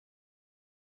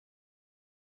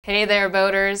Hey there,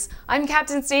 boaters. I'm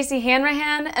Captain Stacy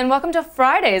Hanrahan, and welcome to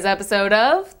Friday's episode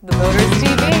of The Boaters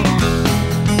TV.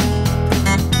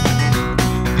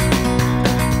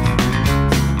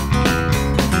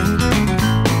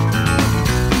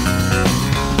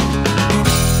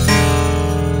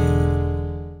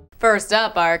 First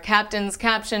up, our Captain's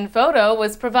Caption photo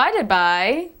was provided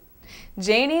by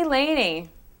Janie Laney.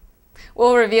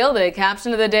 We'll reveal the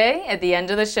caption of the day at the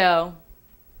end of the show.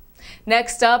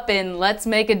 Next up in Let's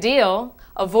Make a Deal,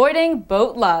 avoiding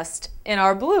boat lust in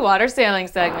our blue water sailing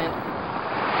segment.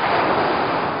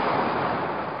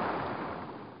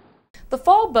 The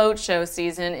fall boat show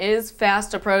season is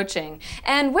fast approaching,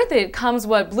 and with it comes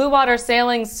what blue water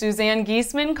sailing's Suzanne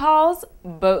Giesman calls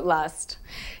boat lust.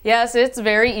 Yes, it's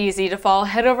very easy to fall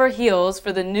head over heels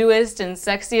for the newest and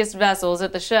sexiest vessels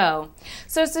at the show.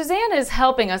 So Suzanne is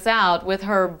helping us out with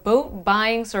her boat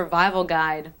buying survival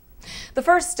guide. The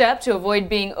first step to avoid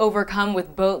being overcome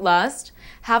with boat lust: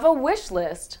 have a wish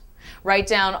list. Write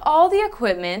down all the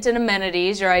equipment and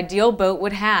amenities your ideal boat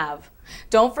would have.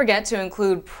 Don't forget to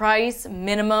include price,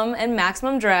 minimum and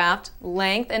maximum draft,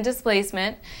 length and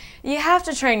displacement. You have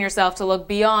to train yourself to look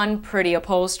beyond pretty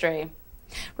upholstery.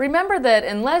 Remember that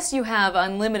unless you have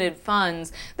unlimited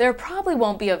funds, there probably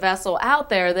won't be a vessel out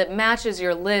there that matches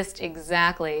your list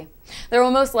exactly. There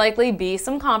will most likely be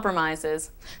some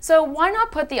compromises. So why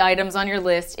not put the items on your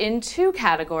list in two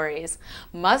categories: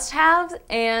 must-haves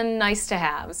and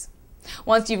nice-to-haves.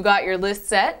 Once you've got your list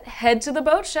set, head to the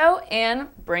boat show and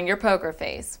bring your poker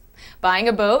face. Buying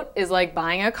a boat is like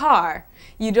buying a car.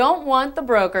 You don't want the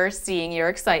broker seeing your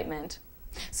excitement.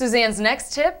 Suzanne's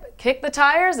next tip: kick the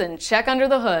tires and check under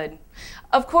the hood.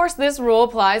 Of course, this rule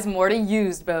applies more to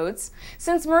used boats.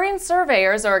 Since marine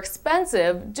surveyors are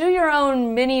expensive, do your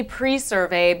own mini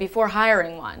pre-survey before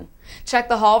hiring one. Check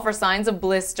the hull for signs of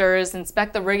blisters,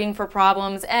 inspect the rigging for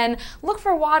problems, and look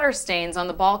for water stains on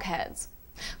the bulkheads.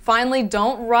 Finally,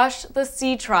 don't rush the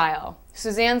sea trial.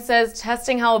 Suzanne says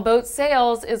testing how a boat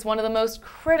sails is one of the most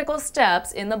critical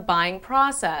steps in the buying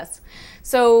process.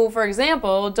 So, for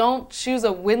example, don't choose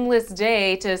a windless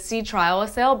day to sea trial a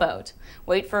sailboat.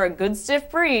 Wait for a good stiff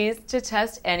breeze to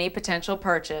test any potential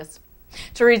purchase.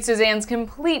 To read Suzanne's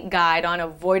complete guide on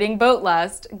avoiding boat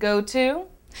lust, go to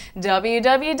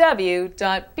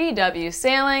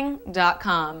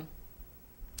www.bwsailing.com.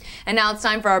 And now it's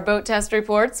time for our Boat Test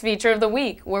Reports feature of the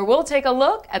week, where we'll take a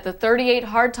look at the 38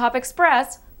 HardTop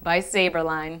Express by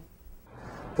Sabreline.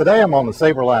 Today I'm on the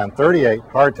Sabreline 38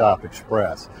 HardTop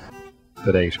Express.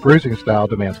 Today's cruising style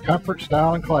demands comfort,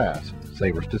 style, and class.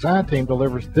 Saber's design team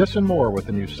delivers this and more with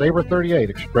the new Sabre 38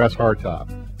 Express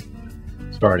Hardtop.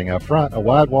 Starting up front, a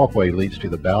wide walkway leads to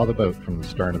the bow of the boat from the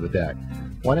stern of the deck.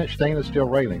 1-inch stainless steel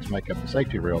railings make up the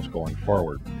safety rails going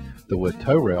forward. The wood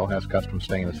tow rail has custom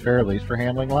stainless fairleads for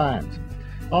handling lines.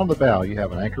 On the bow, you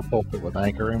have an anchor pulpit with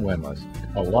anchor and windlass.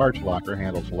 A large locker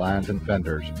handles lines and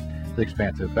fenders. The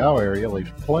expansive bow area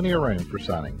leaves plenty of room for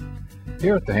sunning.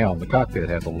 Here at the helm, the cockpit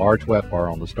has a large wet bar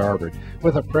on the starboard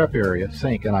with a prep area,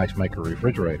 sink, and ice maker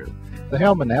refrigerator. The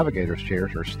helm and navigator's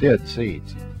chairs are stid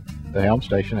seats. The helm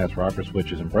station has rocker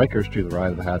switches and breakers to the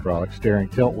right of the hydraulic steering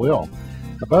tilt wheel.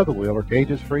 Above the wheel are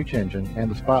gauges for each engine and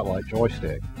the spotlight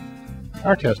joystick.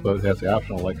 Our test boat has the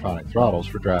optional electronic throttles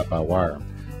for drive-by-wire.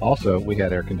 Also, we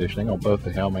had air conditioning on both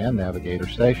the helm and navigator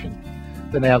station.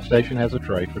 The nav station has a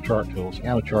tray for chart tools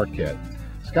and a chart kit.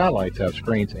 Skylights have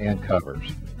screens and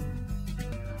covers.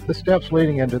 The steps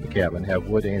leading into the cabin have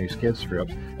wood anti-skid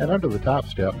strips, and under the top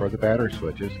step are the battery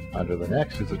switches. Under the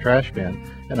next is the trash bin,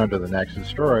 and under the next is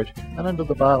storage, and under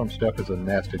the bottom step is a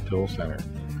nested tool center.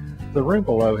 The room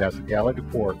below has a galley to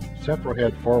port, central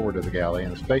head forward of the galley,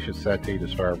 and a spacious settee to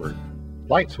starboard.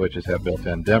 Light switches have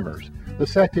built-in dimmers. The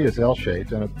settee is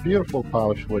L-shaped and a beautiful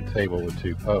polished wood table with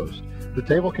 2 posts. The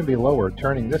table can be lowered,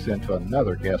 turning this into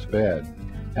another guest bed.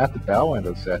 At the bow end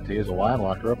of the settee is a wine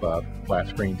locker above, flat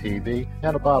screen TV,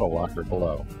 and a bottle locker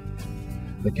below.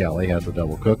 The galley has a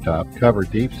double cooktop, covered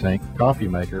deep sink, coffee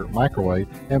maker, microwave,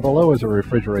 and below is a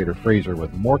refrigerator freezer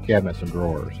with more cabinets and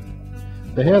drawers.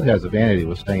 The head has a vanity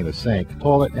with stainless sink,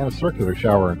 toilet, and a circular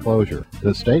shower enclosure.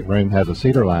 The stateroom has a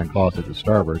cedar-lined closet to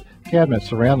starboard, cabinets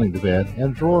surrounding the bed,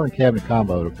 and a drawer and cabinet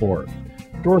combo to port.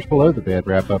 Drawers below the bed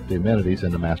wrap up the amenities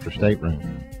in the master stateroom.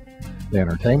 The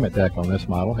entertainment deck on this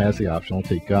model has the optional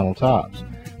teak gunnel tops.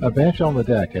 A bench on the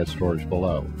deck has storage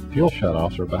below. Fuel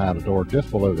shutoffs are behind a door just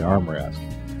below the armrest.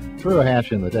 Through a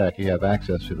hatch in the deck, you have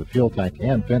access to the fuel tank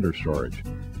and fender storage.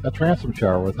 A transom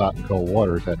shower with hot and cold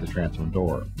water is at the transom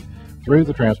door. Through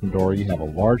the transom door, you have a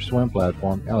large swim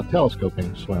platform and a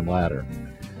telescoping swim ladder.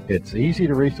 It's easy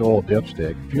to reach the oil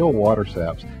dipstick, fuel water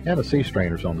saps, and the sea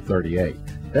strainers on the 38.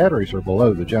 Batteries are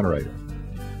below the generator.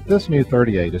 This new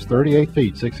 38 is 38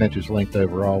 feet 6 inches length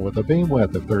overall with a beam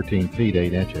width of 13 feet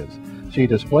 8 inches. She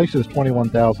displaces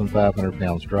 21,500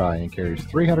 pounds dry and carries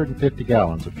 350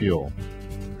 gallons of fuel.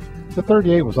 The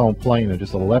 38 was on plane in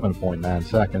just 11.9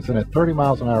 seconds and at 30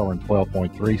 miles an hour in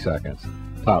 12.3 seconds.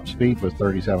 Top speed was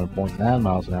 37.9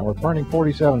 miles an hour, burning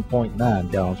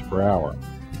 47.9 gallons per hour.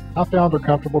 I found her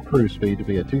comfortable cruise speed to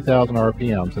be at 2,000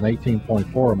 RPMs and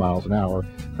 18.4 miles an hour,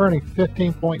 burning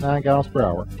 15.9 gallons per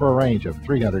hour for a range of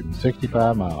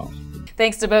 365 miles.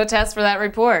 Thanks to BoatTEST for that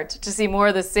report. To see more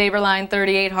of the Sabreline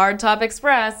 38 HardTop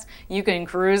Express, you can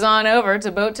cruise on over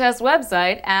to BoatTEST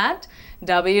website at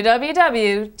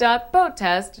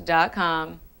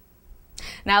www.boattest.com.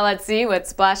 Now let's see what's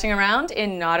splashing around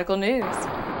in nautical news.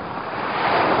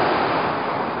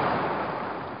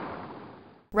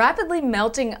 Rapidly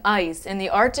melting ice in the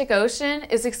Arctic Ocean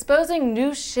is exposing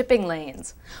new shipping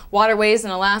lanes. Waterways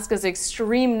in Alaska's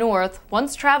extreme north,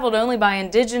 once traveled only by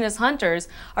indigenous hunters,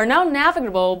 are now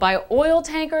navigable by oil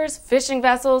tankers, fishing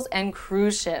vessels, and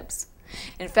cruise ships.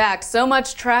 In fact, so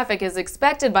much traffic is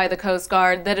expected by the Coast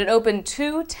Guard that it opened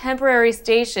 2 temporary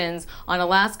stations on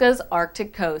Alaska's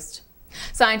Arctic coast.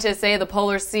 Scientists say the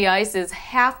polar sea ice is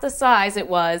half the size it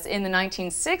was in the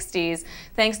 1960s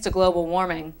thanks to global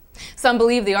warming. Some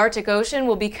believe the Arctic Ocean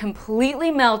will be completely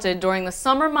melted during the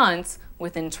summer months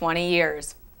within 20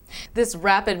 years. This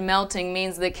rapid melting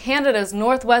means that Canada's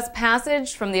Northwest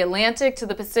Passage from the Atlantic to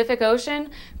the Pacific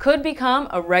Ocean could become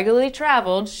a regularly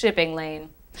traveled shipping lane.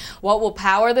 What will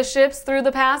power the ships through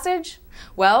the passage?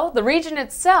 Well, the region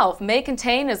itself may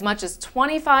contain as much as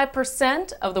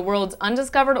 25% of the world's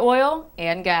undiscovered oil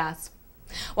and gas.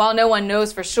 While no one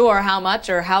knows for sure how much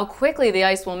or how quickly the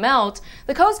ice will melt,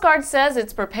 the Coast Guard says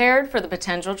it's prepared for the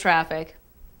potential traffic.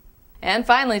 And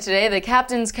finally today, the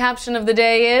captain's caption of the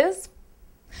day is,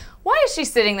 "Why is she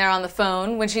sitting there on the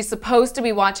phone when she's supposed to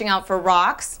be watching out for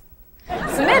rocks?"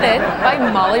 Submitted by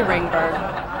Molly Ringberg.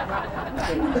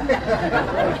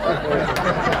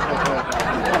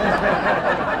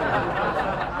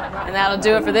 And that'll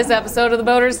do it for this episode of the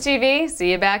Boaters TV.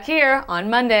 See you back here on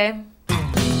Monday.